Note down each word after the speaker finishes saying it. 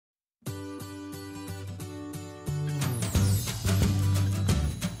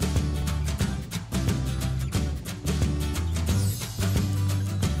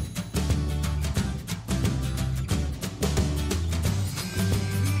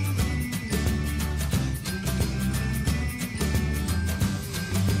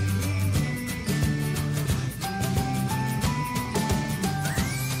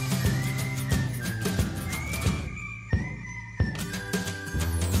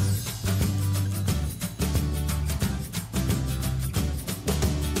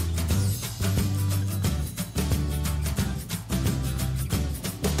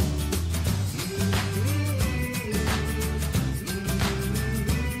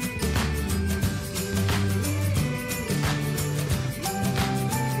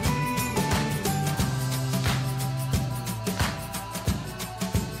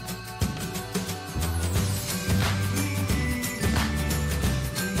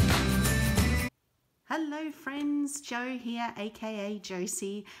Hello friends, Jo here, aka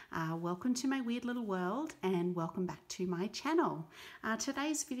Josie. Welcome to my weird little world and welcome back to my channel.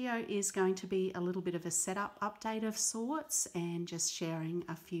 Today's video is going to be a little bit of a setup update of sorts and just sharing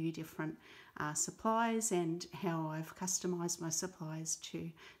a few different supplies and how I've customized my supplies to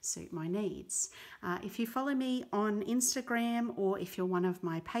suit my needs. If you follow me on Instagram or if you're one of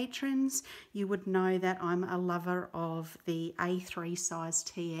my patrons, you would know that I'm a lover of the A3 size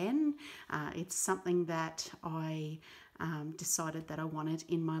TN. It's something that I decided that I wanted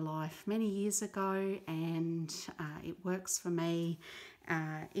in my life many years ago, and it works for me.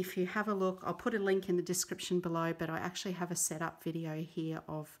 If you have a look, I'll put a link in the description below, but I actually have a setup video here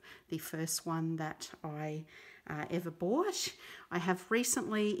of the first one that I ever bought. I have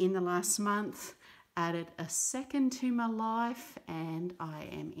recently, in the last month, added a second to my life, and I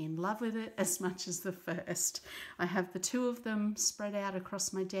am in love with it as much as the first. I have the two of them spread out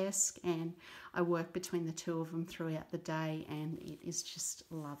across my desk, and I work between the two of them throughout the day, and it is just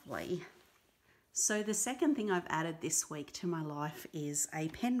lovely. So the second thing I've added this week to my life is a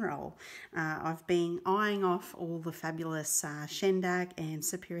pen roll. I've been eyeing off all the fabulous Shendak and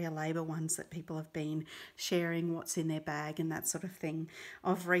Superior Labour ones that people have been sharing what's in their bag and that sort of thing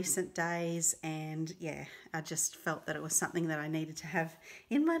of recent days, and yeah, I just felt that it was something that I needed to have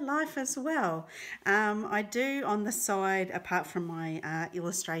in my life as well. I do on the side, apart from my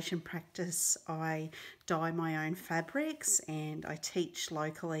illustration practice, I dye my own fabrics, and I teach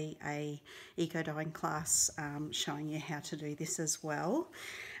locally a eco dyeing class showing you how to do this as well.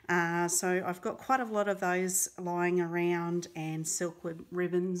 So I've got quite a lot of those lying around, and silk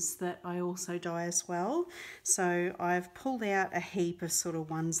ribbons that I also dye as well. So I've pulled out a heap of sort of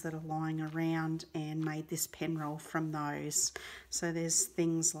ones that are lying around and made this pen roll from those. So there's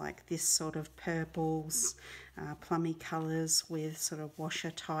things like this sort of purples, plummy colours with sort of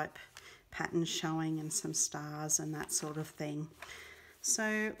washer type patterns showing and some stars and that sort of thing.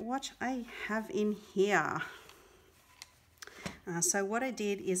 So what I have in here, so what I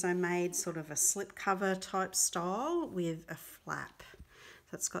did is I made sort of a slip cover type style with a flap.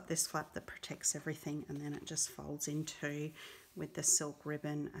 So it's got this flap that protects everything, and then it just folds into with the silk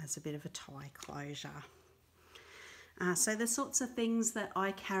ribbon as a bit of a tie closure. So the sorts of things that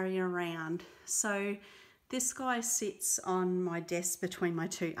I carry around. So this guy sits on my desk between my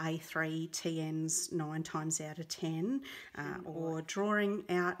two A3 TNs 9 times out of 10, or drawing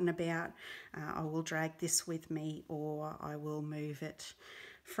out and about, I will drag this with me, or I will move it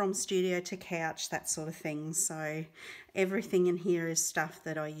from studio to couch, that sort of thing. So everything in here is stuff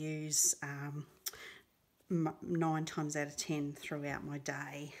that I use 9 times out of 10 throughout my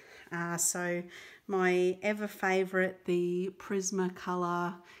day. So my ever favourite, the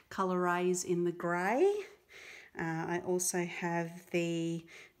Prismacolor Color-Rays in the grey. I also have the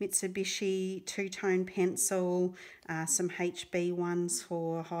Mitsubishi two-tone pencil, some HB ones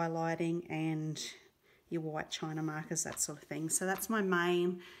for highlighting, and your white China markers, that sort of thing. So that's my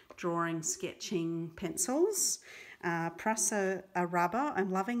main drawing, sketching pencils. Plus a rubber.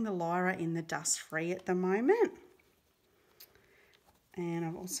 I'm loving the Lyra in the Dust Free at the moment. And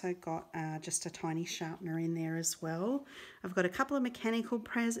I've also got just a tiny sharpener in there as well. I've got a couple of mechanical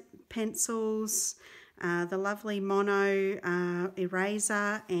pencils, the lovely Mono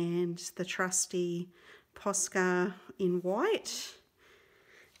eraser, and the trusty Posca in white.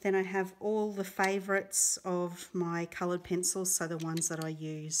 Then I have all the favourites of my coloured pencils, so the ones that I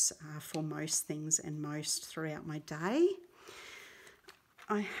use for most things and most throughout my day.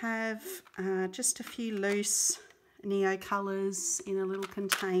 I have just a few loose Neo colours in a little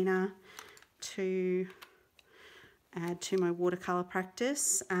container to add to my watercolour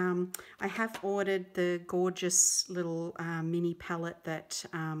practice. I have ordered the gorgeous little mini palette that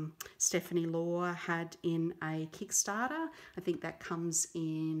Stephanie Law had in a Kickstarter. I think that comes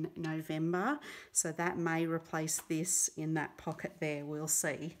in November, so that may replace this in that pocket there, we'll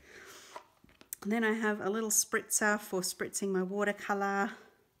see. And then I have a little spritzer for spritzing my watercolour,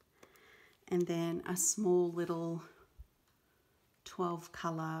 and then a small little 12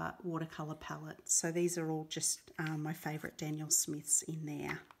 colour watercolour palette. So these are all just my favourite Daniel Smiths in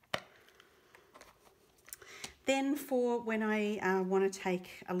there. Then for when I want to take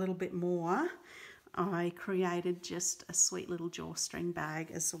a little bit more, I created just a sweet little drawstring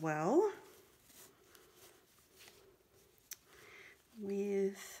bag as well,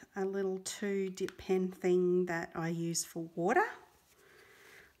 with a little 2-dip pen thing that I use for water,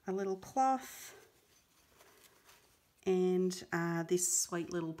 a little cloth, and this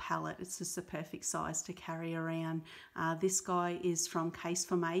sweet little palette. It's just the perfect size to carry around. This guy is from Case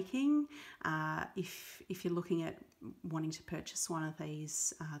for Making. If you're looking at wanting to purchase one of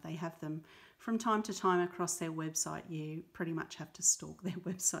these. They have them from time to time across their website. You pretty much have to stalk their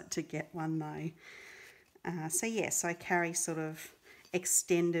website to get one though. So yes, I carry sort of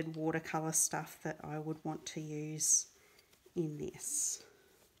extended watercolour stuff that I would want to use in this.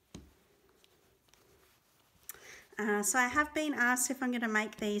 So I have been asked if I'm going to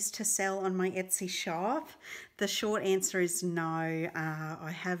make these to sell on my Etsy shop. The short answer is no.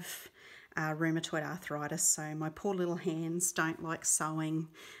 I have rheumatoid arthritis, so my poor little hands don't like sewing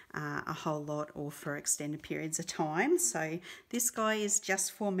a whole lot or for extended periods of time. So this guy is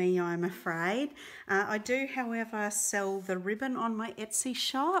just for me, I'm afraid. I do, however, sell the ribbon on my Etsy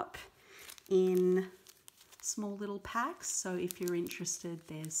shop in small little packs, so if you're interested,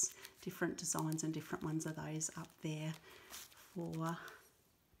 there's different designs and different ones of those up there for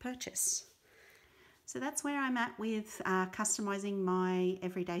purchase. So that's where I'm at with customizing my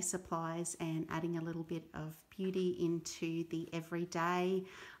everyday supplies and adding a little bit of beauty into the everyday.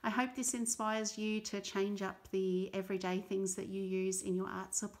 I hope this inspires you to change up the everyday things that you use in your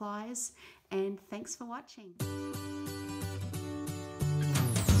art supplies, and thanks for watching.